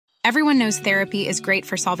Everyone knows therapy is great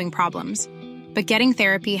for solving problems, but getting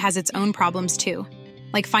therapy has its own problems too,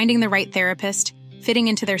 like finding the right therapist, fitting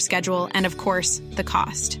into their schedule, and of course, the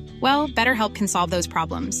cost. Well, BetterHelp can solve those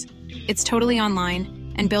problems. It's totally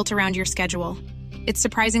online and built around your schedule. It's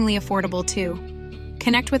surprisingly affordable too.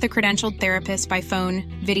 Connect with a credentialed therapist by phone,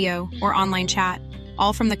 video, or online chat,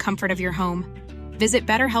 all from the comfort of your home. Visit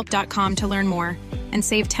BetterHelp.com to learn more and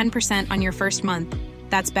save 10% on your first month.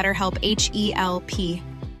 That's BetterHelp, H-E-L-P.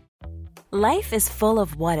 Life is full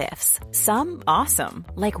of what-ifs. Some awesome,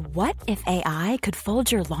 like what if AI could fold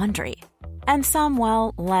your laundry? And some,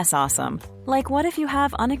 well, less awesome, like what if you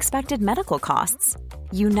have unexpected medical costs?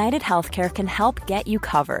 United Healthcare can help get you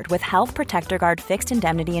covered with Health Protector Guard fixed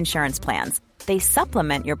indemnity insurance plans. They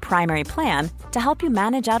supplement your primary plan to help you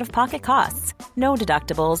manage out-of-pocket costs. No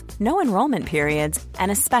deductibles, no enrollment periods,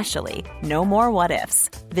 and especially no more what-ifs.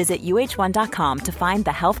 Visit uh1.com to find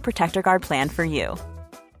the Health Protector Guard plan for you.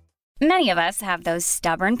 Many of us have those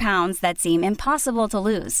stubborn pounds that seem impossible to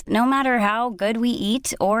lose, no matter how good we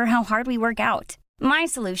eat or how hard we work out. My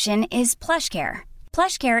solution is PlushCare.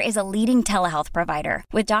 PlushCare is a leading telehealth provider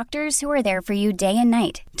with doctors who are there for you day and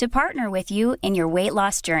night to partner with you in your weight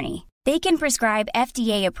loss journey. They can prescribe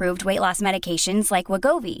FDA-approved weight loss medications like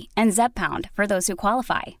Wegovy and Zepbound for those who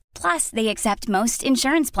qualify. Plus, they accept most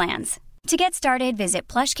insurance plans. To get started, visit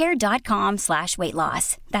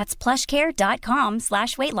plushcare.com/weightloss. That's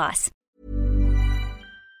plushcare.com/weightloss.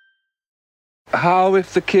 How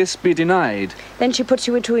if the kiss be denied? Then she puts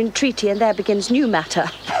you into entreaty, and there begins new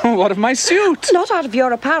matter. What of my suit? Not out of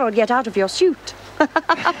your apparel, yet out of your suit. Am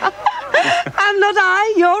not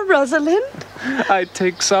I your Rosalind? I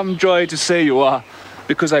take some joy to say you are,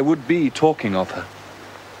 because I would be talking of her.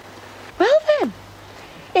 Well then,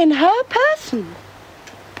 in her person,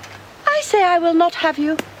 I say I will not have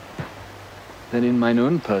you. Then in mine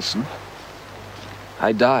own person,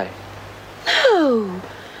 I die. No,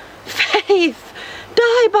 Faith,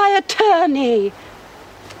 die by attorney.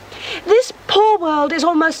 This poor world is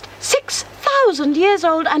almost 6,000 years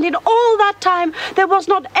old, and in all that time there was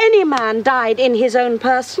not any man died in his own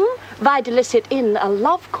person, videlicet in a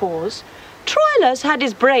love cause. Troilus had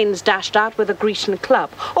his brains dashed out with a Grecian club,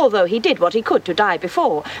 although he did what he could to die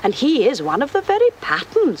before, and he is one of the very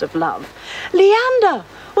patterns of love. Leander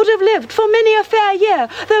would have lived for many a fair year,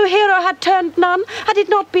 though Hero had turned nun, had it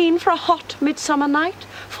not been for a hot midsummer night.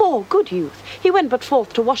 For, good youth, he went but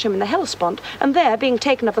forth to wash him in the Hellespont, and there, being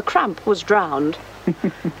taken of a cramp, was drowned.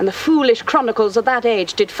 And the foolish chronicles of that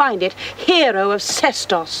age did find it Hero of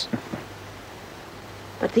Sestos.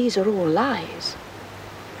 But these are all lies.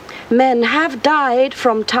 Men have died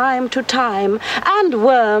from time to time, and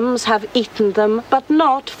worms have eaten them, but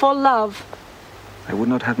not for love. I would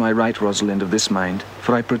not have my right, Rosalind, of this mind,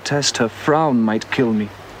 for I protest her frown might kill me.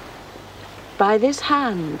 By this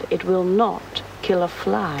hand it will not kill a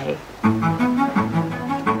fly.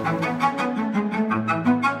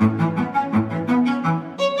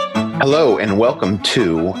 Hello, and welcome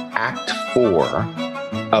to Act 4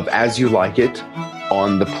 of As You Like It,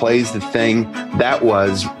 on the plays The Thing. That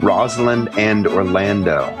was Rosalind and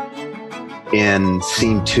Orlando in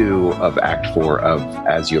Scene 2 of Act 4 of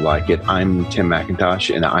As You Like It. I'm Tim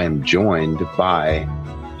McIntosh, and I am joined by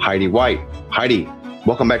Heidi White. Heidi,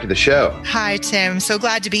 welcome back to the show. Hi, Tim. So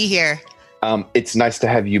glad to be here. It's nice to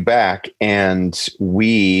have you back, and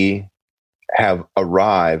we have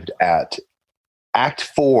arrived at Act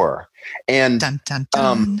 4. And dun, dun,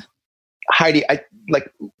 dun. Heidi,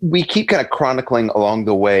 we keep kind of chronicling along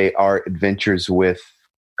the way our adventures with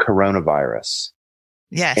coronavirus.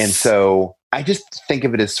 Yes. And so I just think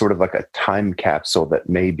of it as sort of like a time capsule that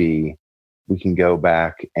maybe we can go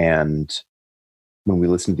back, and when we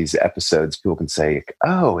listen to these episodes, people can say,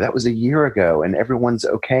 oh, that was a year ago and everyone's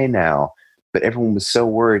okay now. But everyone was so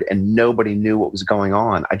worried and nobody knew what was going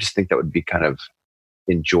on. I just think that would be kind of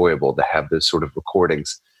enjoyable to have those sort of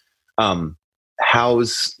recordings.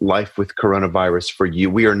 How's life with coronavirus for you?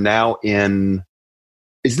 We are now in,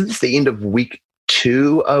 isn't this the end of week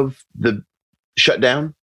 2 of the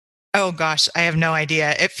shutdown? Oh gosh, I have no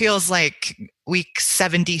idea. It feels like week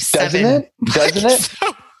 77. Doesn't it?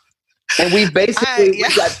 So, and we basically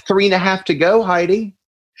we've got 3.5 to go, Heidi.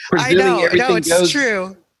 Presuming I know, everything it's goes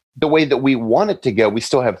true. The way that we want it to go, we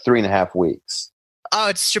still have 3.5 weeks. Oh,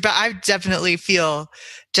 it's true. But I definitely feel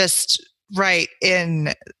just right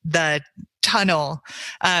in the tunnel.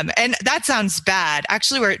 And that sounds bad.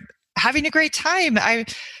 Actually, we're having a great time. I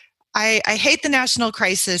hate the national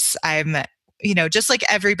crisis. I'm, just like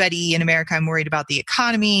everybody in America, I'm worried about the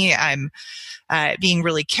economy. I'm being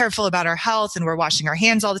really careful about our health, and we're washing our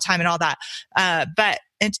hands all the time and all that. But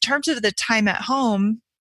in terms of the time at home,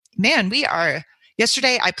 man, we are,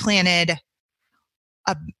 yesterday I planted,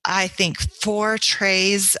 I think 4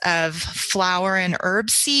 trays of flower and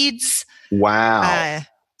herb seeds. Wow.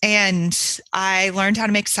 And I learned how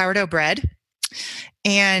to make sourdough bread.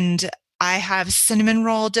 And I have cinnamon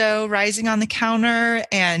roll dough rising on the counter.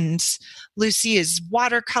 And Lucy is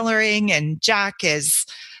watercoloring. And Jack is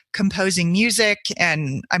composing music.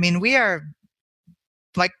 And I mean, we are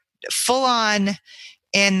like full on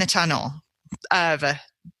in the tunnel of...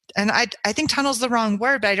 And I think tunnel's the wrong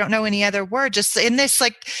word, but I don't know any other word. Just in this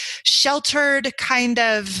like sheltered kind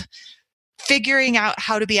of figuring out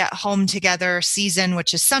how to be at home together season,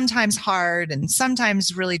 which is sometimes hard and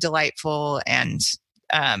sometimes really delightful. And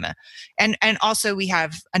also we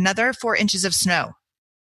have another 4 inches of snow,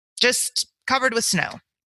 just covered with snow.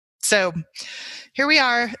 So here we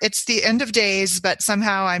are. It's the end of days, but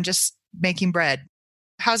somehow I'm just making bread.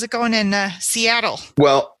 How's it going in Seattle?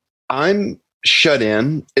 Well, I'm shut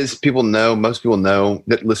in. As people know, most people know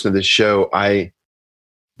that listen to this show, I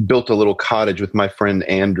built a little cottage with my friend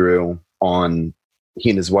Andrew on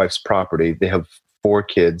he and his wife's property. They have 4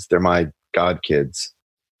 kids. They're my god kids.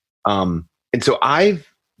 And so I've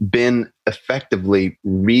been effectively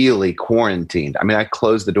really quarantined. I mean, I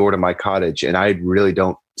closed the door to my cottage and I really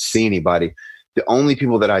don't see anybody. The only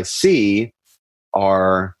people that I see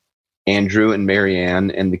are Andrew and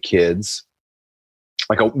Marianne and the kids.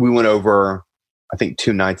 Like we went over, I think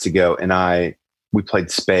 2 nights ago, and we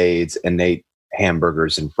played spades and ate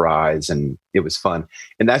hamburgers and fries, and it was fun.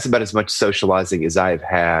 And that's about as much socializing as I've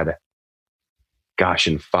had,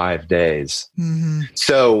 in 5 days. Mm-hmm.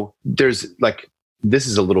 So there's this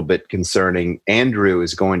is a little bit concerning. Andrew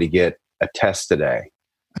is going to get a test today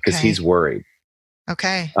because he's worried.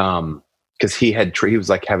 Okay. Because he was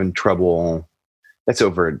like having trouble. That's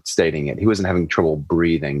overstating it. He wasn't having trouble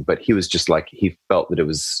breathing, but he was just like, he felt that it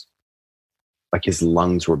was like his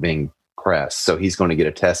lungs were being pressed. So he's going to get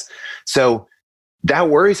a test. So that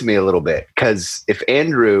worries me a little bit because if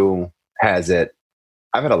Andrew has it,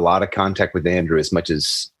 I've had a lot of contact with Andrew, as much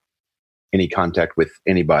as any contact with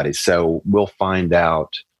anybody. So we'll find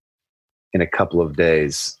out in a couple of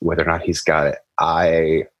days whether or not he's got it.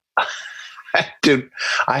 I hope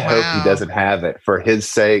he doesn't have it for his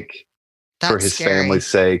sake, for his family's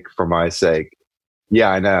sake, for my sake. Yeah,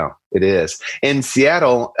 I know. It is. In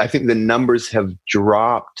Seattle, I think the numbers have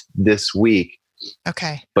dropped this week.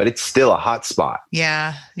 Okay. But it's still a hot spot.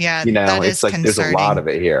 Yeah. Yeah. It's like concerning. There's a lot of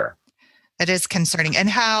it here. It is concerning. And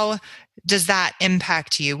how does that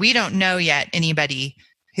impact you? We don't know yet anybody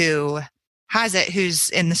who has it, who's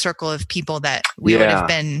in the circle of people that we would have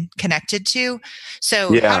been connected to.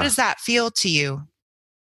 So how does that feel to you?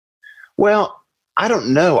 Well, I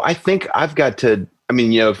don't know. I think I've got to,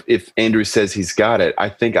 if Andrew says he's got it, I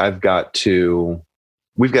think we've got to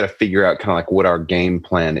figure out kind of like what our game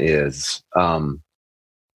plan is.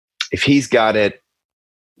 If he's got it,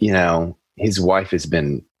 his wife has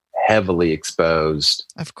been heavily exposed.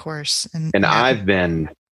 Of course. And I've been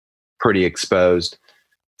pretty exposed.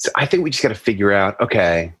 So I think we just got to figure out,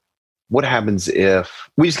 okay, what happens if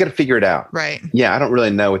we just got to figure it out? Right. Yeah. I don't really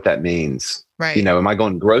know what that means. Right. Am I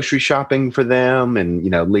going grocery shopping for them and,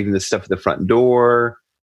 leaving this stuff at the front door?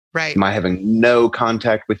 Right. Am I having no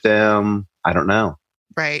contact with them? I don't know.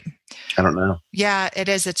 Right. I don't know. Yeah, it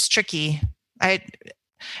is. It's tricky.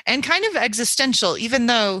 And kind of existential, even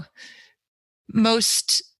though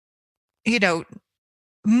most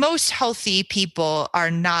healthy people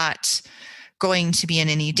are not going to be in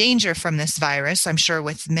any danger from this virus, I'm sure,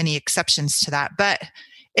 with many exceptions to that. But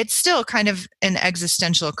it's still kind of an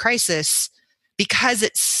existential crisis because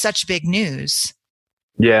it's such big news.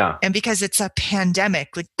 Yeah. And because it's a pandemic.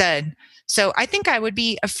 So I think I would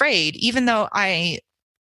be afraid, even though I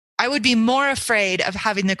would be more afraid of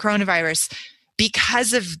having the coronavirus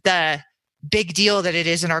because of the big deal that it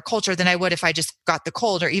is in our culture than I would if I just got the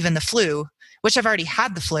cold or even the flu, which I've already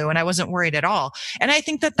had the flu and I wasn't worried at all. And I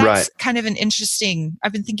think that's kind of an interesting,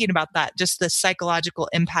 I've been thinking about that, just the psychological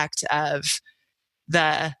impact of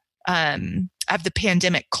the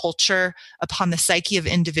pandemic culture upon the psyche of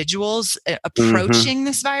individuals approaching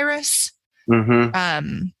this virus.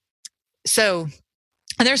 Mm-hmm. So,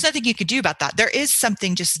 and there's nothing you could do about that. There is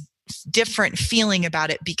something just different feeling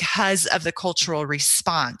about it because of the cultural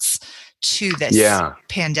response to this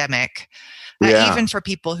pandemic. Even for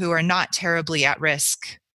people who are not terribly at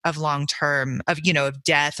risk of long-term, of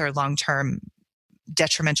death or long-term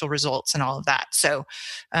detrimental results and all of that. So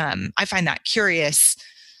I find that curious.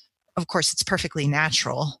 Of course, it's perfectly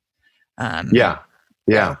natural.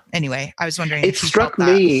 So anyway, I was wondering. It struck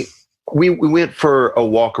me. We went for a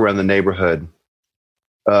walk around the neighborhood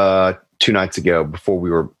 2 nights ago before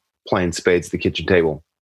we were playing spades at the kitchen table.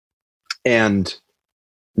 And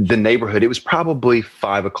the neighborhood, it was probably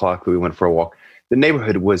 5 o'clock that we went for a walk. The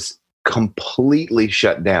neighborhood was completely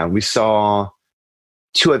shut down. We saw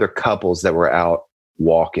two other couples that were out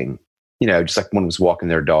walking, just like one was walking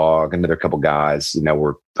their dog, another couple guys,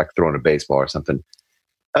 were like throwing a baseball or something.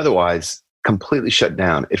 Otherwise, completely shut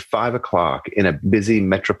down at 5 o'clock in a busy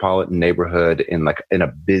metropolitan neighborhood in a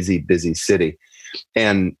busy, busy city.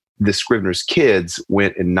 And the Scrivener's kids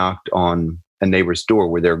went and knocked on a neighbor's door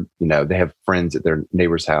where they have friends at their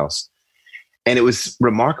neighbor's house. And it was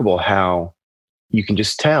remarkable how you can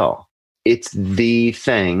just tell it's the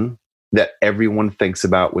thing that everyone thinks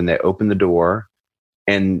about when they open the door,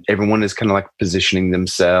 and everyone is kind of like positioning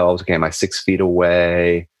themselves. Okay, am I 6 feet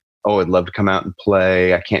away? Oh, I'd love to come out and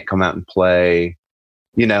play. I can't come out and play,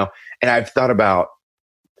 and I've thought about,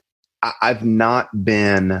 I've not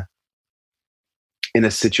been in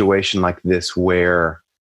a situation like this where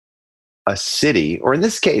a city, or in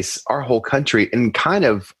this case, our whole country and kind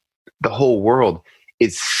of the whole world,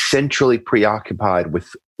 is centrally preoccupied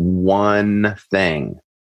with one thing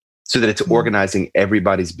so that it's organizing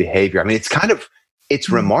everybody's behavior. I mean, it's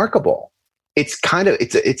remarkable. It's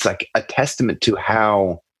like a testament to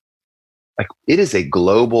how, like, it is a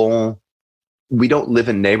global, we don't live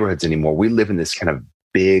in neighborhoods anymore. We live in this kind of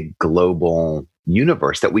big global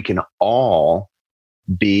universe that we can all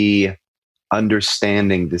be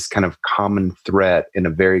understanding this kind of common threat in a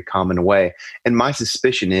very common way. And my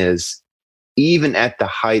suspicion is, even at the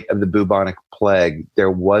height of the bubonic plague,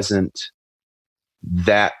 there wasn't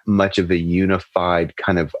that much of a unified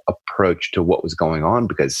kind of approach to what was going on,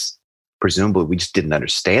 because presumably we just didn't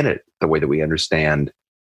understand it the way that we understand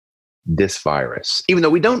this virus, even though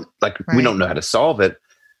we don't know how to solve it.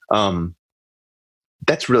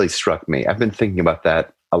 That's really struck me. I've been thinking about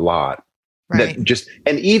that a lot. Right. That just,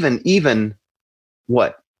 and even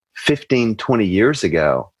what, 15, 20 years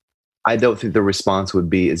ago, I don't think the response would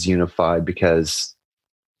be as unified, because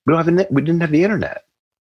we didn't have the internet.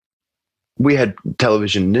 We had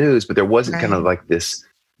television news, but there wasn't kind of like this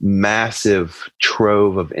massive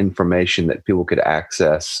trove of information that people could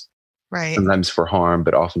access, sometimes for harm,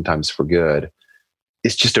 but oftentimes for good.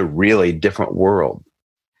 It's just a really different world.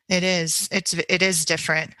 It is. It is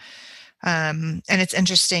different. And it's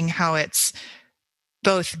interesting how it's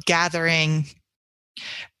both gathering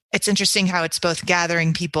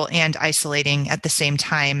people and isolating at the same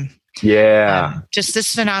time. Yeah. Just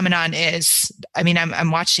this phenomenon is, I'm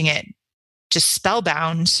watching it just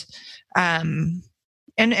spellbound, and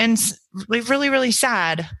really, really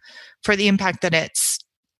sad for the impact that it's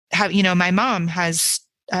my mom has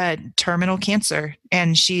terminal cancer,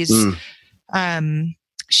 and she's in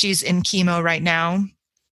chemo right now.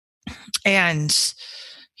 And,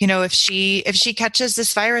 if she catches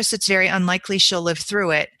this virus, it's very unlikely she'll live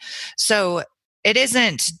through it. So it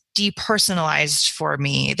isn't depersonalized for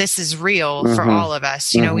me. This is real for all of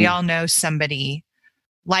us. We all know somebody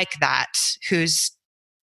like that who's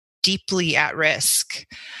deeply at risk.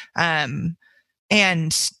 And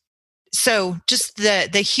so just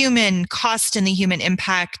the human cost and the human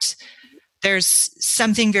impact, there's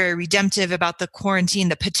something very redemptive about the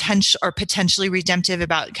quarantine, potentially redemptive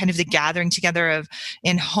about kind of the gathering together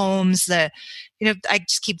in homes. I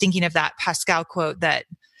just keep thinking of that Pascal quote that,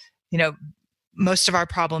 most of our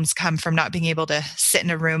problems come from not being able to sit in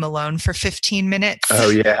a room alone for 15 minutes. Oh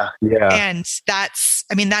yeah. Yeah. And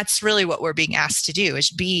that's really what we're being asked to do, is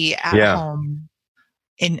be at home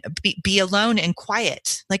and be alone and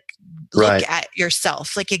quiet. Like, look at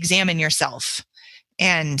yourself, like examine yourself,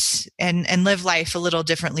 and live life a little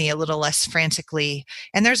differently, a little less frantically.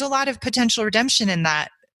 And there's a lot of potential redemption in that,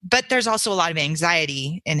 but there's also a lot of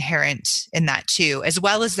anxiety inherent in that too, as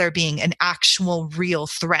well as there being an actual real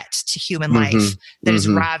threat to human life that is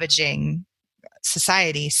ravaging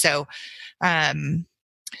society. So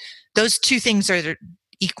those two things are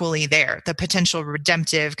equally there: the potential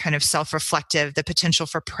redemptive, kind of self-reflective, the potential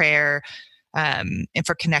for prayer, and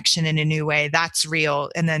for connection in a new way. That's real.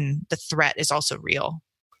 And then the threat is also real.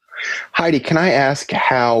 Heidi, can I ask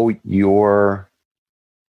how your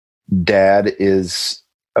dad is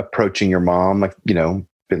approaching your mom? Like,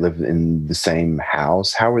 they live in the same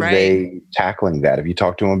house. How are they tackling that? Have you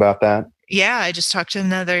talked to him about that? Yeah, I just talked to him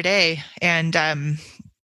the other day. And my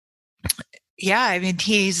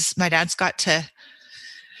dad's got to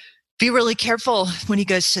be really careful when he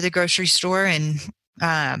goes to the grocery store, and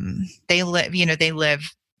they live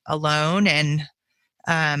alone, and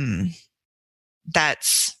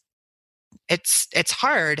it's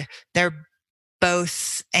hard. They're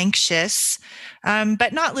both anxious,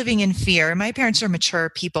 but not living in fear. My parents are mature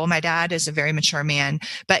people. My dad is a very mature man,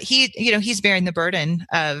 but he's bearing the burden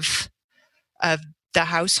of the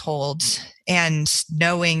household, and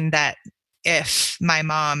knowing that if my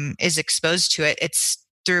mom is exposed to it, it's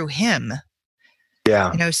through him.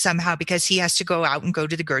 Yeah. Somehow, because he has to go out and go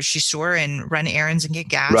to the grocery store and run errands and get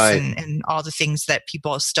gas and all the things that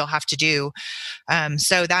people still have to do.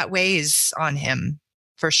 So that weighs on him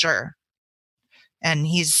for sure. And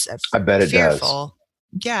he's I bet it fearful.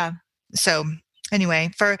 Does. Yeah. So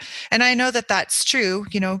anyway, and I know that that's true,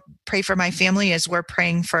 pray for my family as we're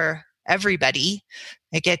praying for everybody.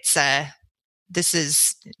 It gets, this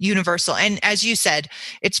is universal. And as you said,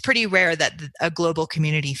 it's pretty rare that a global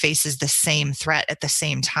community faces the same threat at the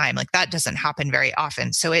same time. Like that doesn't happen very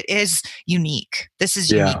often. So it is unique. This is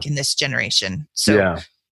unique in this generation. So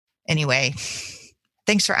anyway,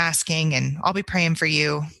 thanks for asking, and I'll be praying for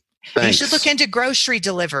you. Thanks. You should look into grocery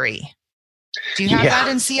delivery. Do you have that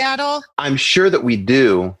in Seattle? I'm sure that we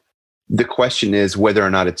do. The question is whether or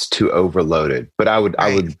not it's too overloaded, but I'll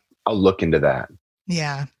look into that.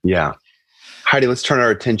 Yeah. Yeah. Heidi, let's turn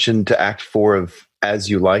our attention to Act 4 of As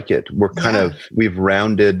You Like It. We've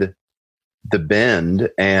rounded the bend,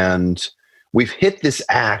 and we've hit this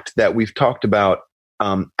act that we've talked about.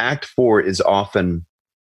 Act 4 is often,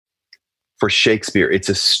 for Shakespeare, it's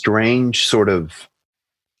a strange sort of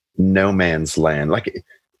no man's land. Like,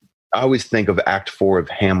 I always think of Act 4 of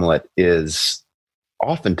Hamlet is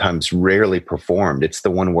oftentimes rarely performed. It's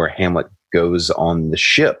the one where Hamlet goes on the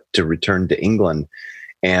ship to return to England,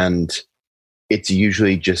 and it's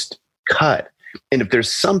usually just cut. And if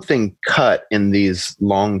there's something cut in these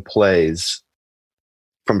long plays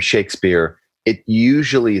from Shakespeare, it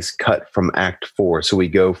usually is cut from Act 4. So we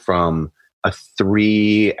go from a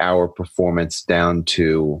 3-hour performance down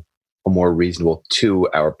to a more reasonable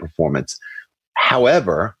 2-hour performance.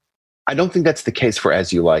 However, I don't think that's the case for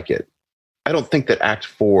As You Like It. I don't think that Act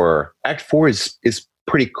 4 is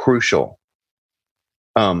pretty crucial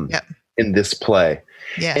in this play.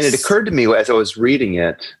 Yes. And it occurred to me as I was reading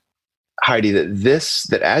it, Heidi,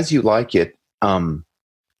 that As You Like It,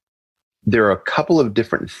 there are a couple of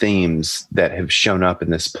different themes that have shown up in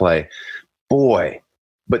this play. Boy,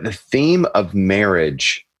 but the theme of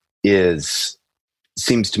marriage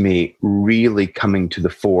seems to me really coming to the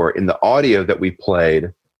fore. In the audio that we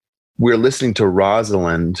played, we're listening to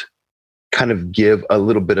Rosalind kind of give a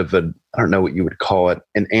little bit of I don't know what you would call it,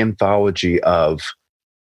 an anthology of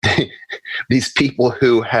these people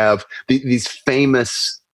who have these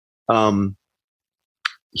famous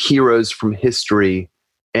heroes from history,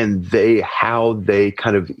 and how they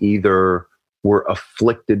kind of either were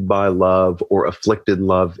afflicted by love or afflicted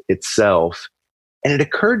love itself. And it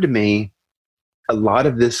occurred to me, a lot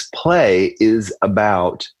of this play is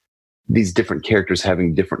about these different characters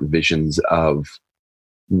having different visions of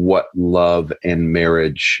what love and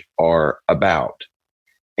marriage are about.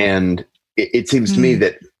 And it seems to me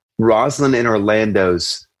that Rosalind and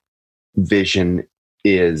Orlando's vision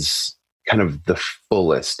is kind of the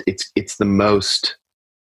fullest. It's the most,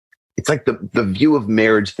 it's like the view of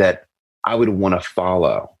marriage that I would want to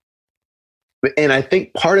follow. And I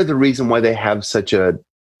think part of the reason why they have such a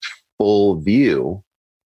full view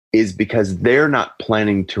is because they're not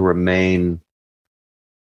planning to remain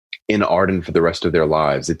in Arden for the rest of their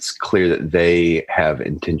lives. It's clear that they have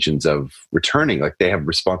intentions of returning, like they have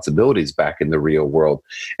responsibilities back in the real world.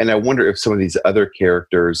 And I wonder if some of these other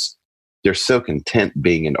characters, they're so content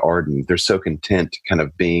being in Arden. They're so content kind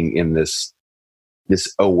of being in this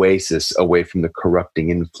oasis away from the corrupting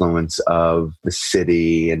influence of the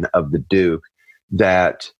city and of the Duke,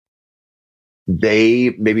 that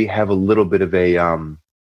they maybe have a little bit of a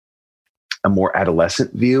more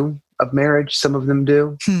adolescent view of marriage. Some of them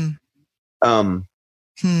do. And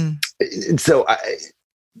so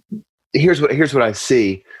here's what I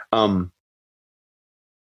see.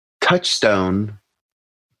 Touchstone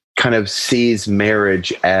kind of sees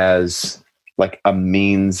marriage as like a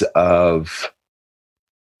means of,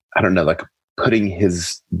 I don't know, like putting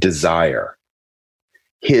his desire.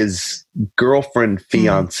 His girlfriend,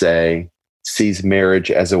 fiance, sees marriage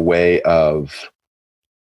as a way of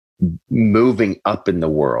moving up in the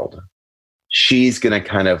world. She's going to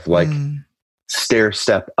kind of like stair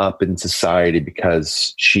step up in society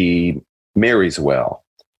because she marries well.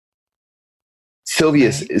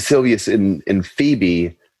 Silvius and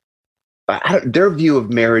Phoebe, their view of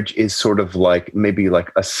marriage is sort of like maybe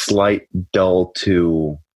like a slight dull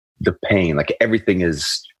to the pain. Like everything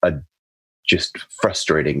is just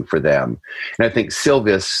frustrating for them. And I think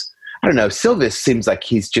Silvius seems like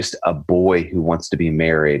he's just a boy who wants to be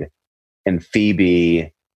married. And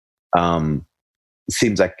Phoebe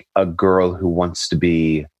seems like a girl who wants to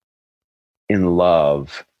be in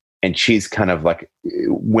love. And she's kind of like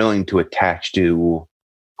willing to attach to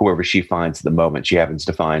whoever she finds at the moment. She happens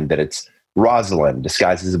to find that it's Rosalind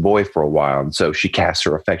disguised as a boy for a while, and so she casts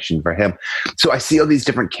her affection for him. So I see all these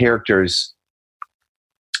different characters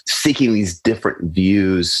seeking these different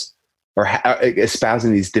views, or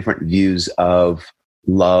espousing these different views of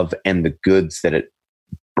love and the goods that it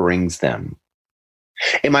brings them.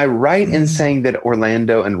 Am I right in saying that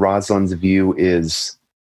Orlando and Rosalind's view is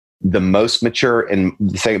the most mature? And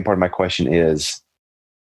the second part of my question is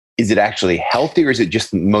it actually healthy, or is it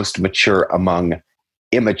just the most mature among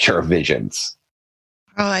immature visions?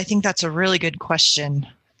 Oh, I think that's a really good question.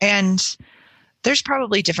 And there's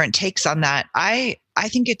probably different takes on that. I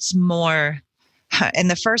think it's more, in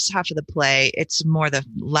the first half of the play, it's more the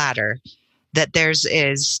latter, that theirs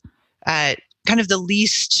is kind of the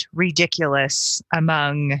least ridiculous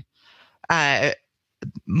among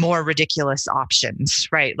more ridiculous options,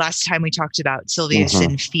 right? Last time we talked about Sylvius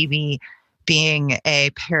and Phoebe being a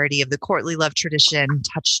parody of the courtly love tradition,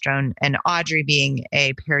 Touchstone and Audrey being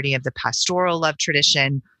a parody of the pastoral love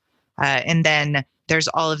tradition. And then there's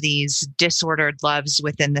all of these disordered loves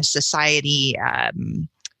within the society,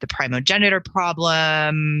 the primogenitor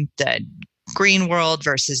problem, the green world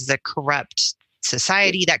versus the corrupt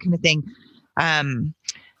society, that kind of thing.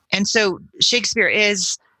 And so Shakespeare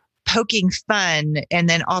is poking fun and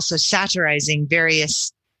then also satirizing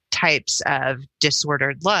various types of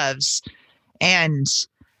disordered loves. And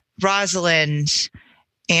Rosalind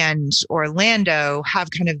and Orlando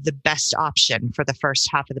have kind of the best option for the first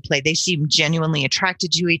half of the play. They seem genuinely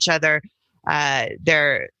attracted to each other.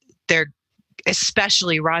 They're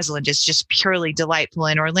especially Rosalind is just purely delightful,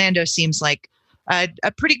 and Orlando seems like a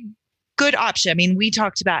pretty good option. I mean, we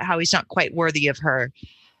talked about how he's not quite worthy of her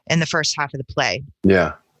in the first half of the play.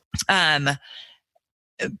 Yeah.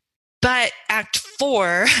 But Act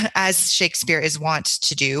 4, as Shakespeare is wont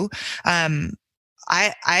to do, I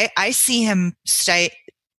see him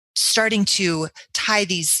starting to tie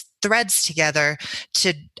these threads together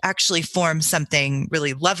to actually form something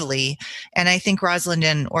really lovely. And I think Rosalind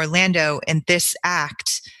and Orlando in this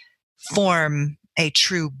act form a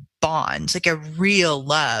true bond, like a real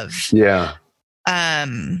love. Yeah.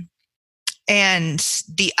 And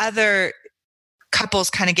the other couples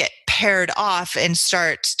kind of get paired off and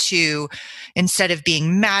start to, instead of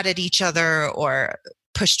being mad at each other or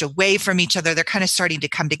pushed away from each other, they're kind of starting to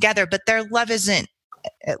come together, but their love isn't,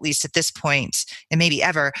 at least at this point, and maybe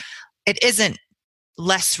ever, it isn't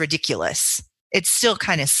less ridiculous. It's still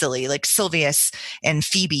kind of silly. Like Sylvius and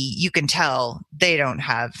Phoebe, you can tell they don't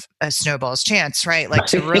have a snowball's chance, right? Like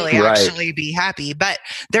to really Right. actually be happy, but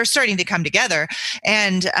they're starting to come together.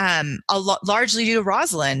 And largely due to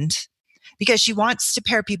Rosalind, because she wants to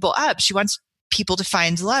pair people up. She wants people to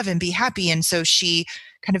find love and be happy. And so she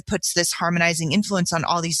kind of puts this harmonizing influence on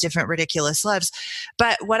all these different ridiculous loves.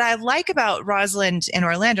 But what I like about Rosalind and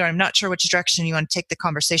Orlando, I'm not sure which direction you want to take the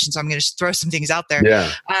conversation, so I'm going to just throw some things out there,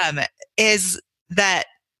 is that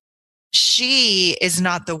she is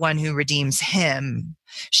not the one who redeems him.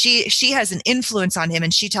 She has an influence on him,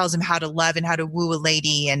 and she tells him how to love and how to woo a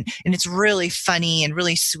lady. And it's really funny and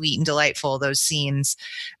really sweet and delightful, those scenes.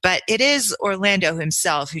 But it is Orlando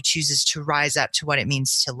himself who chooses to rise up to what it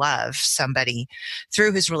means to love somebody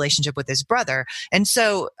through his relationship with his brother. And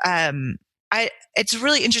so it's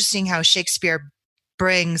really interesting how Shakespeare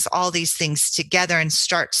brings all these things together and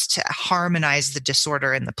starts to harmonize the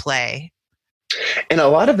disorder in the play. And a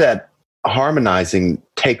lot of that harmonizing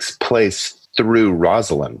takes place through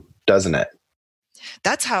Rosalind, doesn't it?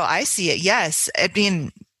 That's how I see it. Yes. I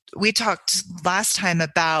mean, we talked last time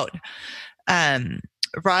about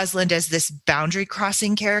Rosalind as this boundary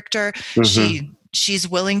crossing character. She's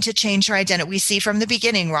willing to change her identity. We see from the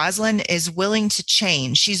beginning, Rosalind is willing to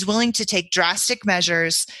change. She's willing to take drastic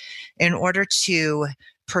measures in order to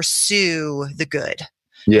pursue the good.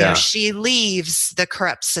 Yeah. You know, she leaves the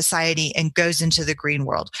corrupt society and goes into the green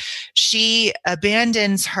world. She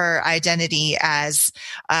abandons her identity as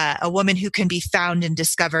a woman who can be found and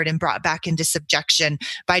discovered and brought back into subjection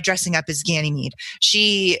by dressing up as Ganymede.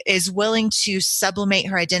 She is willing to sublimate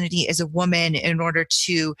her identity as a woman in order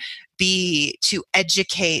to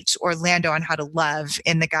educate Orlando on how to love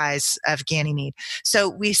in the guise of Ganymede. So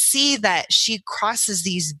we see that she crosses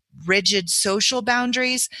these rigid social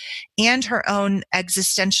boundaries and her own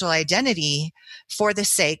existential identity for the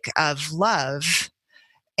sake of love.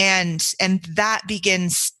 And that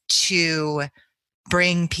begins to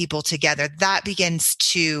bring people together. That begins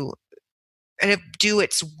to do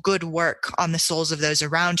its good work on the souls of those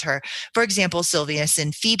around her. For example, Sylvius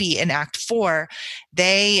and Phoebe in Act 4,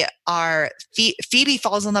 Phoebe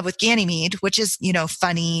falls in love with Ganymede, which is,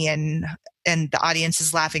 funny and the audience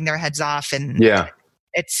is laughing their heads off. And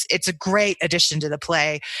It's a great addition to the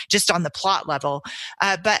play, just on the plot level.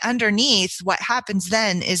 But underneath, what happens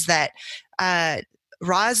then is that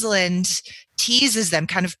Rosalind teases them,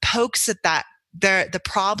 kind of pokes at that the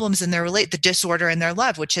problems in their the disorder in their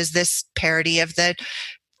love, which is this parody of the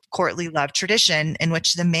courtly love tradition, in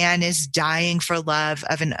which the man is dying for love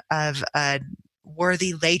of a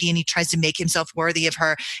worthy lady, and he tries to make himself worthy of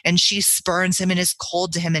her, and she spurns him and is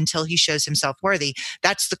cold to him until he shows himself worthy.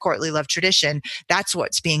 That's the courtly love tradition. That's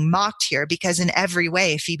what's being mocked here, because in every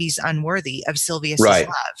way Phoebe's unworthy of Silvius's love.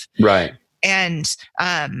 Right. And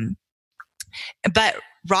but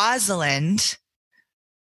Rosalind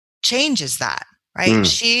changes that. Right.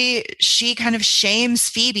 She kind of shames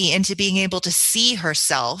Phoebe into being able to see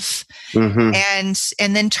herself and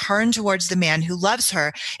then turn towards the man who loves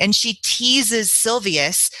her. And she teases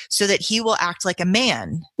Silvius so that he will act like a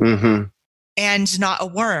man and not a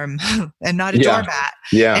worm and not a doormat.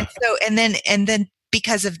 Yeah. And then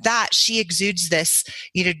because of that, she exudes this,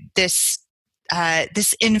 this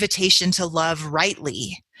invitation to love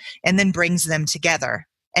rightly, and then brings them together.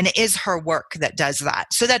 And it is her work that does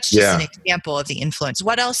that. So that's just an example of the influence.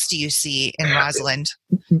 What else do you see in Rosalind?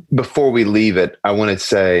 Before we leave it, I want to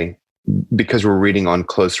say, because we're reading on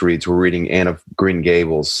Close Reads, we're reading Anne of Green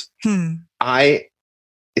Gables. I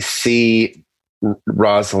see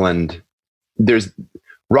Rosalind.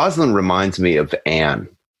 Rosalind reminds me of Anne.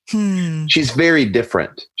 She's very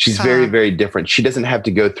different. She's very, very different. She doesn't have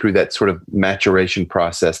to go through that sort of maturation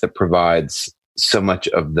process that provides so much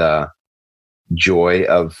of the joy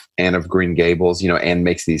of Anne of Green Gables. Anne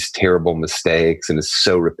makes these terrible mistakes and is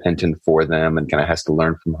so repentant for them and kind of has to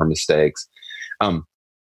learn from her mistakes. I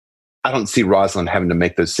don't see Rosalind having to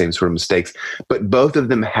make those same sort of mistakes, but both of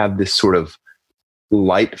them have this sort of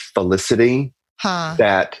light felicity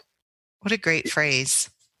that... What a great phrase.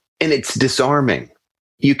 And it's disarming.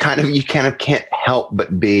 You kind of can't help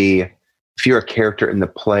but be, if you're a character in the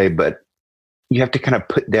play, but you have to kind of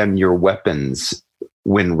put down your weapons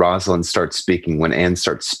when Rosalind starts speaking, when Anne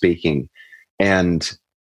starts speaking. And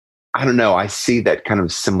I don't know, I see that kind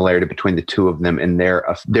of similarity between the two of them and their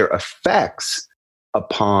effects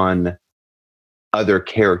upon other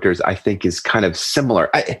characters, I think, is kind of similar.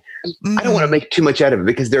 I don't want to make too much out of it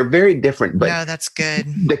because they're very different, but no, that's good.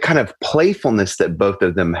 The kind of playfulness that both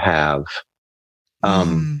of them have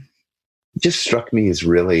just struck me as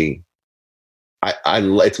really,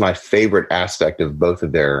 it's my favorite aspect of both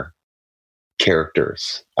of their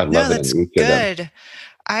characters. I love it. That's good.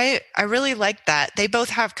 I really like that. They both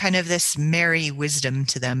have kind of this merry wisdom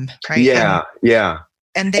to them, right? Yeah,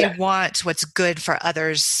 and they want what's good for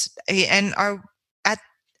others and are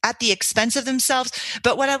at the expense of themselves.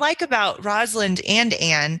 But what I like about Rosalind and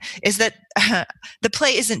Anne is that the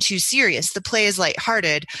play isn't too serious. The play is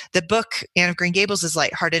lighthearted. The book, Anne of Green Gables, is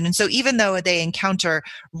lighthearted. And so even though they encounter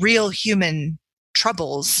real human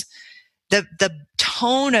troubles, the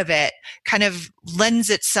tone of it kind of lends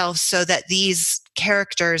itself so that these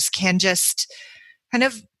characters can just kind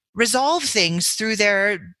of resolve things through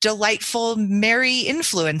their delightful, merry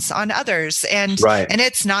influence on others. And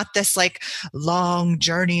it's not this like long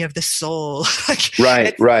journey of the soul.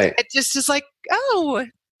 Right. It just is like, oh,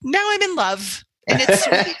 now I'm in love. And it's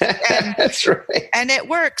sweet. And, that's right. And it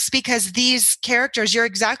works because these characters, you're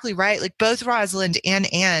exactly right. Like both Rosalind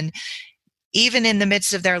and Anne, even in the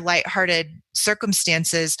midst of their lighthearted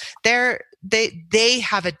circumstances, they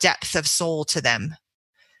have a depth of soul to them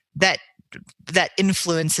that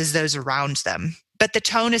influences those around them. But the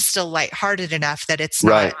tone is still lighthearted enough that it's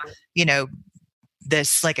not,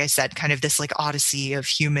 this, like I said, kind of this like odyssey of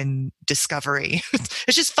human discovery.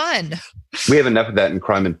 It's just fun. We have enough of that in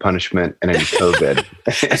Crime and Punishment and in COVID.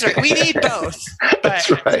 That's right. We need both. But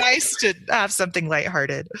That's right. It's nice to have something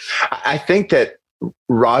lighthearted. I think that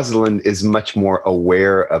Rosalind is much more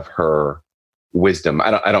aware of her wisdom.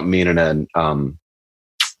 I don't mean in an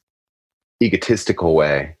egotistical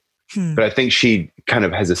way. But I think she kind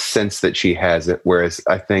of has a sense that she has it, whereas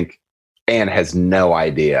I think Anne has no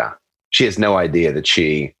idea. She has no idea that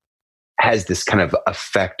she has this kind of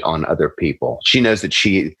effect on other people. She knows that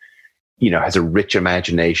she, has a rich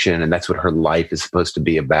imagination, and that's what her life is supposed to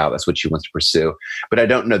be about. That's what she wants to pursue. But I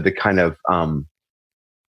don't know the kind of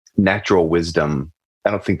natural wisdom.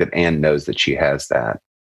 I don't think that Anne knows that she has that.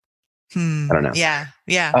 I don't know. Yeah.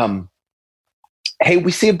 Hey,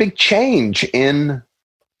 we see a big change in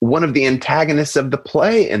one of the antagonists of the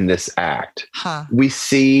play in this act. We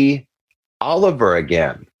see Oliver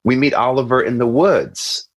again. We meet Oliver in the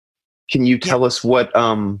woods. Can you tell us what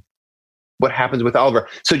happens with Oliver?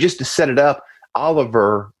 So just to set it up,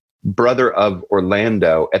 Oliver, brother of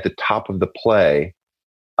Orlando, at the top of the play,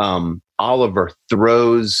 Oliver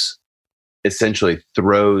throws essentially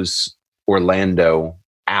throws Orlando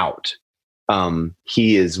out.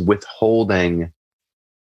 He is withholding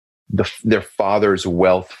their father's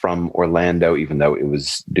wealth from Orlando, even though it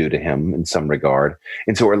was due to him in some regard.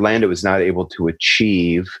 And so Orlando is not able to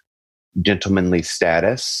achieve gentlemanly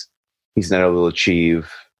status. He's not able to achieve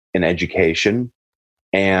an education.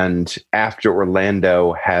 And after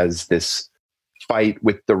Orlando has this fight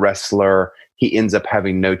with the wrestler, he ends up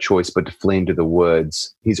having no choice but to flee into the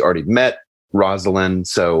woods. He's already met Rosalind,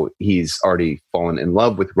 so he's already fallen in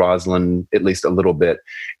love with Rosalind, at least a little bit.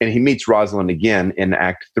 And he meets Rosalind again in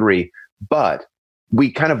Act 3. But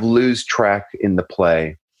we kind of lose track in the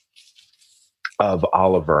play of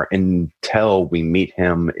Oliver until we meet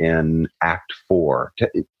him in Act 4.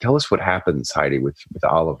 Tell us what happens, Heidi, with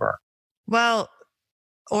Oliver. Well,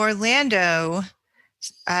 Orlando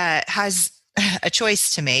has a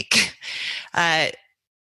choice to make.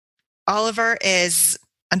 Oliver is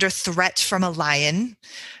under threat from a lion,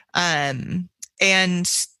 and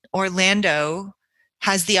Orlando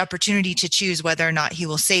has the opportunity to choose whether or not he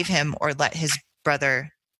will save him or let his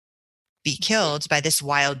brother be killed by this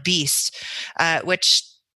wild beast, which,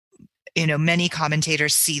 you know, many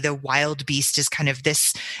commentators see the wild beast as kind of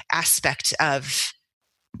this aspect of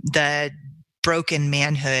the broken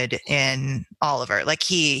manhood in Oliver. Like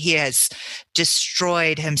he has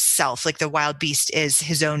destroyed himself. Like the wild beast is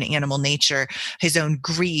his own animal nature, his own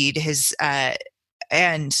greed,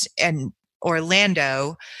 and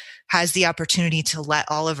Orlando has the opportunity to let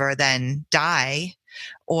Oliver then die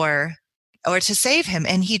or to save him.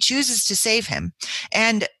 And he chooses to save him.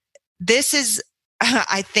 And this is,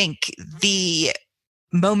 I think, the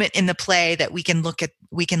moment in the play that we can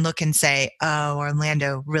look and say, oh,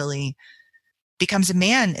 Orlando really becomes a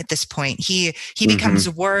man at this point. He becomes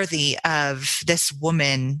worthy of this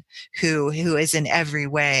woman who is in every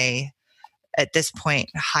way at this point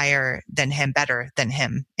higher than him, better than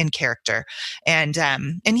him in character. And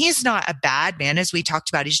he's not a bad man, as we talked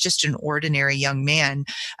about. He's just an ordinary young man,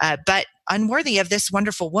 but unworthy of this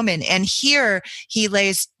wonderful woman. And here he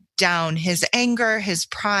lays down his anger, his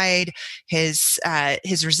pride, his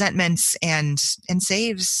resentments, and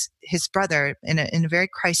saves his brother in a very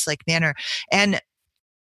Christ-like manner. And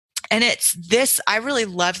it's this, I really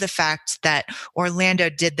love the fact that Orlando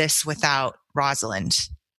did this without Rosalind.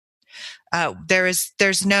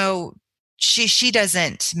 There's no, she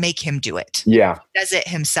doesn't make him do it. Yeah. He does it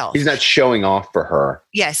himself. He's not showing off for her.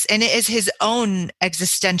 Yes. And it is his own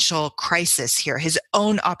existential crisis here, his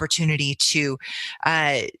own opportunity to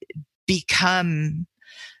become,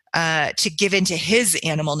 to give into his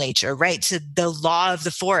animal nature, right? To the law of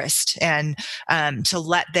the forest, and to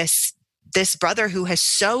let this brother who has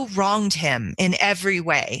so wronged him in every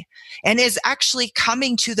way and is actually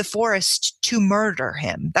coming to the forest to murder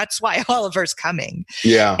him. That's why Oliver's coming.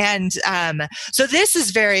 Yeah. And so this is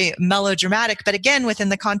very melodramatic, but again, within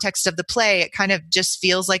the context of the play, it kind of just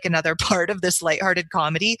feels like another part of this lighthearted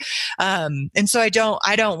comedy. And so I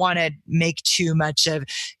don't want to make too much of,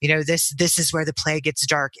 this is where the play gets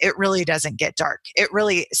dark. It really doesn't get dark. It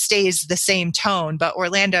really stays the same tone, but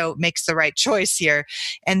Orlando makes the right choice here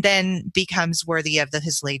and then becomes worthy of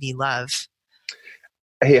his lady love.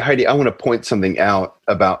 Hey, Heidi, I want to point something out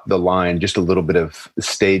about the line, just a little bit of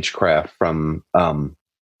stagecraft from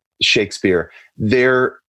Shakespeare.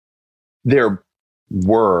 There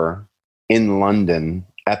were in London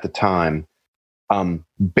at the time,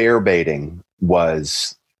 bear baiting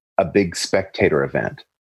was a big spectator event.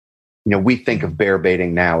 We think of bear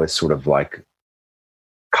baiting now as sort of like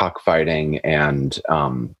cockfighting and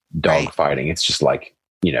dog fighting. It's just like,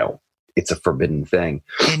 it's a forbidden thing.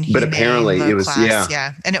 Inhumane, but apparently it was, class,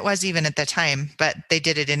 yeah. And it was even at the time, but they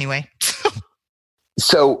did it anyway.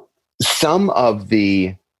 So some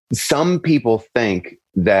people think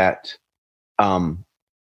that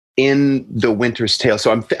in The Winter's Tale,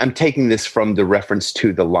 so I'm taking this from the reference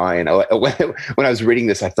to the lion. When I was reading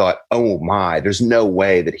this, I thought, oh my, there's no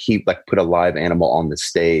way that he put a live animal on the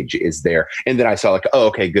stage, is there? And then I saw oh,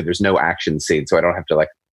 okay, good. There's no action scene. So I don't have to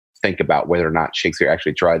think about whether or not Shakespeare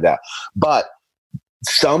actually tried that. But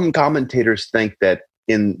some commentators think that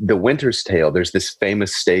in The Winter's Tale, there's this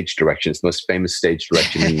famous stage direction. It's the most famous stage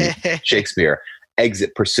direction in Shakespeare,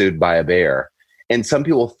 exit pursued by a bear. And some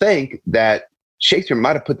people think that Shakespeare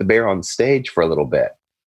might have put the bear on stage for a little bit,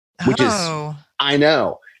 which is, I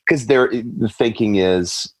know, because the thinking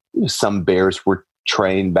is some bears were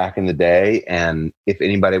trained back in the day. And if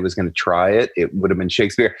anybody was going to try it, it would have been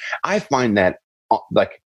Shakespeare. I find that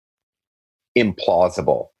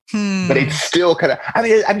implausible, but it's still kind of,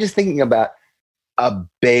 I'm just thinking about a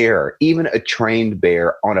bear, even a trained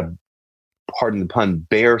bear on a pardon the pun,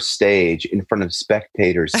 bare stage in front of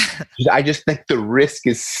spectators. I just think the risk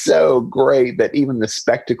is so great that even the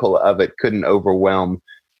spectacle of it couldn't overwhelm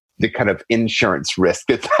the kind of insurance risk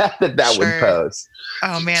that would pose.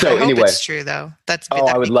 Oh man, so I hope it's true though.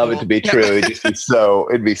 I would love it to be true. It'd just be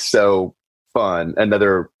it'd be so fun.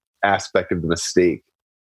 Another aspect of the mystique.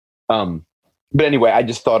 But anyway, I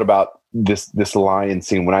just thought about this lion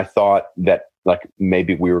scene when I thought that like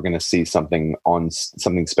maybe we were going to see something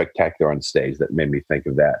spectacular on stage. That made me think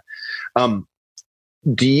of that.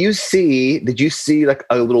 Did you see like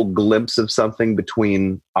a little glimpse of something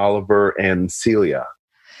between Oliver and Celia?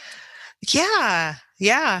 Yeah.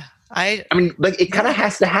 I mean, like it kind of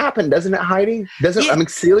has to happen, doesn't it, Heidi? I mean,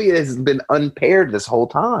 Celia has been unpaired this whole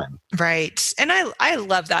time. Right. And I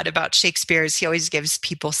love that about Shakespeare is he always gives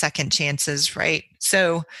people second chances, right?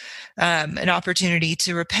 So an opportunity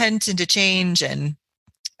to repent and to change. And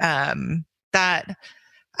that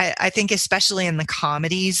I think especially in the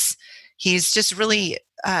comedies, he's just really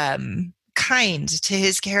kind to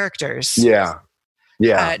his characters. Yeah.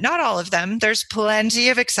 Not all of them. There's plenty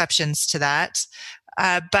of exceptions to that.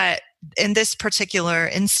 But in this particular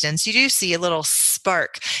instance, you do see a little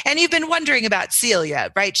spark. And you've been wondering about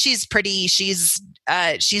Celia, right? She's pretty. She's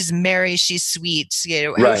merry. She's sweet.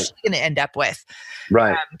 How's she going to end up with?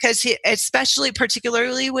 Right. Because especially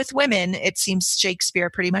particularly with women, it seems Shakespeare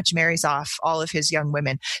pretty much marries off all of his young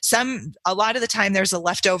women. A lot of the time there's a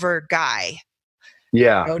leftover guy.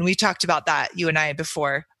 Yeah. And we talked about that, you and I,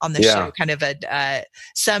 before on the show, kind of a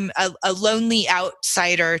lonely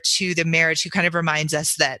outsider to the marriage who kind of reminds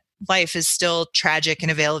us that life is still tragic and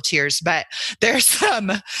a vale of tears, but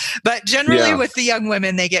but generally with the young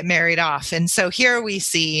women, they get married off. And so here we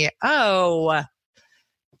see,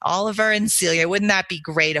 Oliver and Celia. Wouldn't that be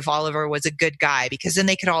great if Oliver was a good guy? Because then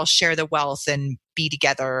they could all share the wealth and be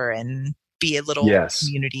together and be a little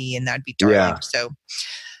community, and that'd be darling. Yeah. So,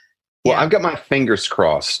 well, I've got my fingers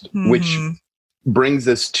crossed, which brings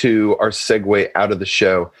us to our segue out of the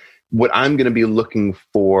show. What I'm going to be looking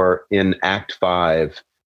for in Act 5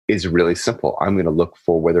 is really simple. I'm going to look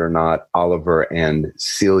for whether or not Oliver and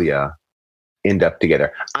Celia end up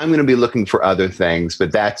together. I'm going to be looking for other things,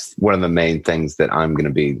 but that's one of the main things that I'm going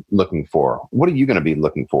to be looking for. What are you going to be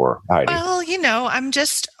looking for, Heidi? Well, I'm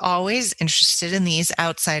just always interested in these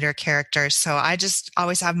outsider characters. So I just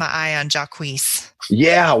always have my eye on Jacques.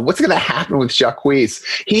 Yeah. What's going to happen with Jacques?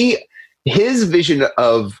 His vision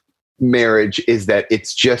of marriage is that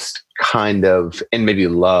it's just kind of, and maybe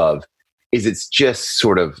love, is it's just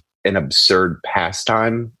sort of an absurd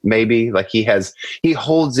pastime, maybe. Like he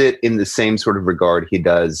holds it in the same sort of regard he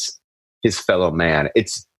does his fellow man.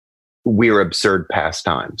 We're absurd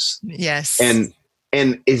pastimes. Yes. And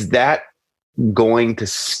is that going to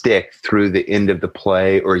stick through the end of the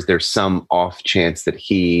play, or is there some off chance that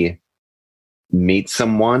he meets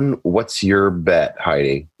someone? What's your bet,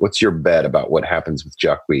 Heidi? What's your bet about what happens with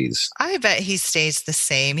Jacques? I bet he stays the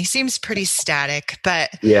same. He seems pretty static, but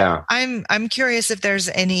I'm curious if there's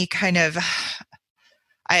any kind of,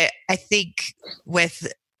 I think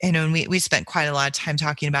with, we spent quite a lot of time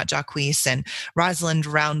talking about Jacques, and Rosalind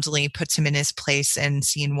roundly puts him in his place in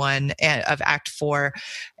scene 1 of Act 4.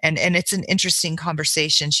 And it's an interesting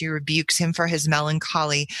conversation. She rebukes him for his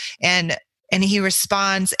melancholy, and he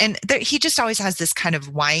responds, and he just always has this kind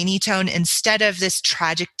of whiny tone instead of this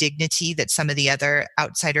tragic dignity that some of the other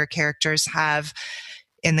outsider characters have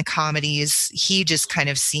in the comedies. He just kind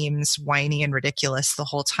of seems whiny and ridiculous the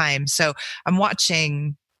whole time. So I'm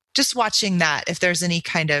watching that, if there's any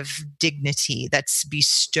kind of dignity that's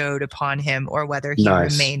bestowed upon him or whether he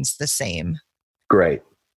remains the same. Great.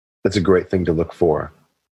 That's a great thing to look for.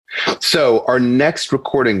 So our next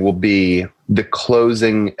recording will be the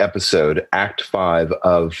closing episode, Act 5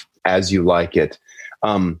 of As You Like It.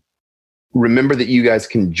 Remember that you guys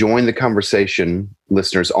can join the conversation,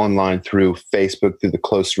 listeners, online through Facebook, through the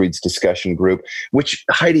Close Reads discussion group, which,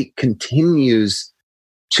 Heidi, continues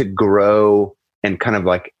to grow and kind of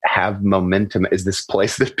like have momentum as this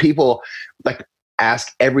place that people like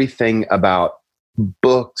ask everything about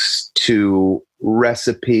books to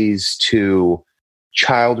recipes to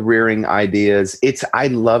child rearing ideas.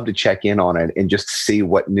 I'd love to check in on it and just see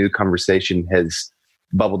what new conversation has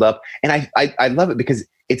bubbled up. And I love it because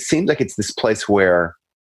it seems like it's this place where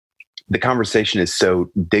the conversation is so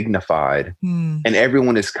dignified and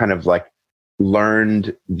everyone is kind of like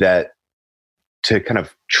learned that to kind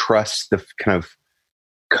of trust the kind of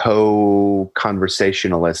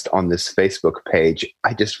co-conversationalist on this Facebook page.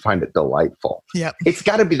 I just find it delightful. Yeah. It's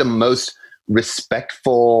got to be the most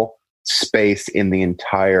respectful space in the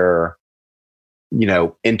entire,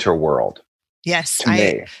 interworld. Yes,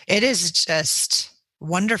 it is just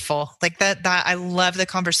wonderful. Like that I love the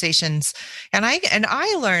conversations, and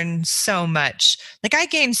I learn so much. Like I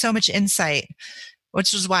gain so much insight,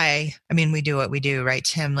 which is why, I mean, we do what we do, right,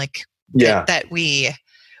 Tim? Like that we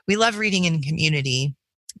love reading in community,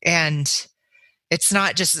 and it's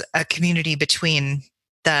not just a community between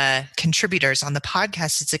the contributors on the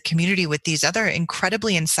podcast. It's a community with these other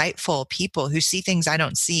incredibly insightful people who see things I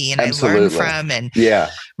don't see, and Absolutely. I learn from and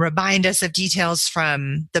remind us of details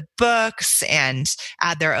from the books and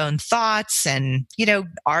add their own thoughts and,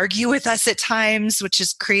 argue with us at times, which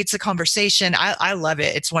creates a conversation. I love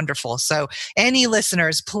it. It's wonderful. So any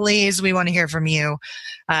listeners, please, we want to hear from you.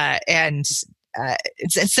 And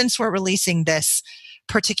since we're releasing this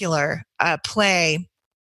particular play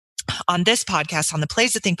on this podcast, on the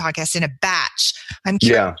Plays the Thing podcast, in a batch, I'm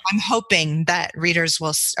hoping that readers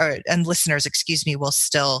and listeners, will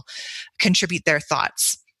still contribute their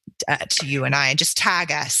thoughts to you and I, and just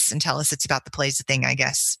tag us and tell us it's about the Plays the Thing, I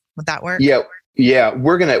guess. Would that work? Yeah.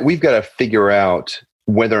 We've got to figure out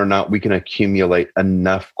whether or not we can accumulate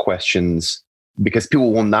enough questions, because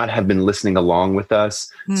people will not have been listening along with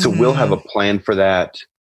us. Mm-hmm. So we'll have a plan for that,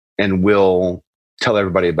 and we'll tell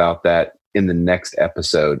everybody about that in the next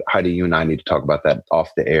episode. Heidi, you and I need to talk about that off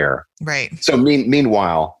the air. Right. So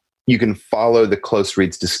meanwhile, you can follow the Close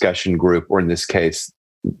Reads discussion group, or in this case,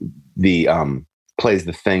 the Plays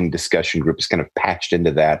the Thing discussion group is kind of patched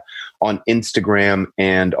into that on Instagram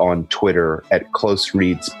and on Twitter at Close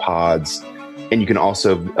Reads Pods. And you can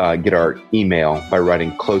also get our email by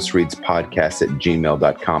writing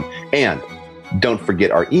closereadspodcast@gmail.com. And don't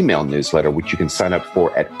forget our email newsletter, which you can sign up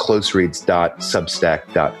for at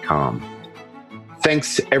closereads.substack.com.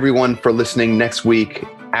 Thanks, everyone, for listening. Next week,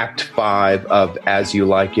 Act 5 of As You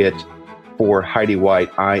Like It. For Heidi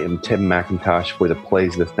White, I am Tim McIntosh for the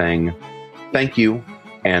Plays the Thing. Thank you,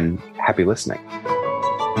 and happy listening.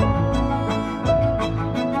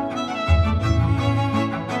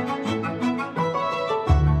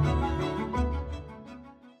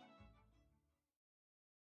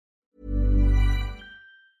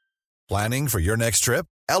 Planning for your next trip?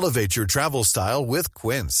 Elevate your travel style with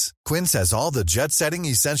Quince. Quince has all the jet-setting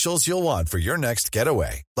essentials you'll want for your next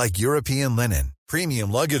getaway, like European linen, premium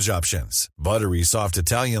luggage options, buttery soft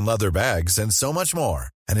Italian leather bags, and so much more.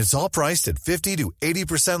 And it's all priced at 50 to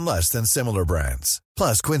 80% less than similar brands.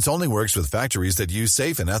 Plus, Quince only works with factories that use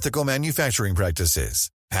safe and ethical manufacturing practices.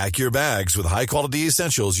 Pack your bags with high-quality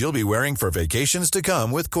essentials you'll be wearing for vacations to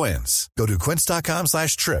come with Quince. Go to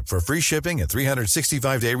quince.com/trip for free shipping and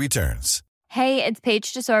 365-day returns. Hey, it's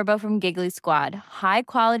Paige DeSorbo from Giggly Squad. High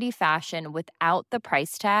quality fashion without the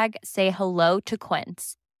price tag. Say hello to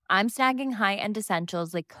Quince. I'm snagging high-end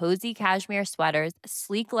essentials like cozy cashmere sweaters,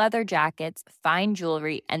 sleek leather jackets, fine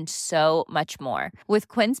jewelry, and so much more. With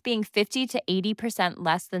Quince being 50 to 80%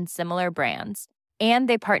 less than similar brands. And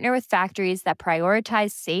they partner with factories that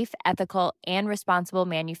prioritize safe, ethical, and responsible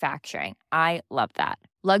manufacturing. I love that.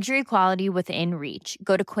 Luxury quality within reach.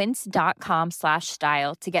 Go to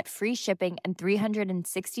quince.com/style to get free shipping and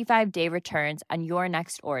 365-day returns on your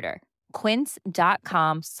next order.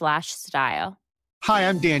 Quince.com/style. Hi,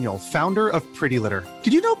 I'm Daniel, founder of Pretty Litter.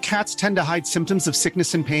 Did you know cats tend to hide symptoms of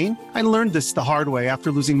sickness and pain? I learned this the hard way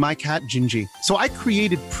after losing my cat, Gingy. So I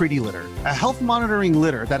created Pretty Litter, a health monitoring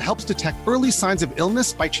litter that helps detect early signs of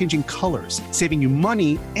illness by changing colors, saving you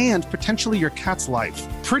money and potentially your cat's life.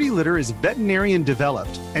 Pretty Litter is veterinarian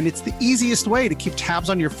developed, and it's the easiest way to keep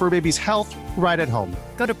tabs on your fur baby's health right at home.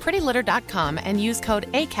 Go to prettylitter.com and use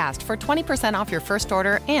code ACAST for 20% off your first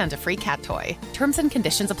order and a free cat toy. Terms and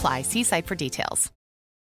conditions apply. See site for details.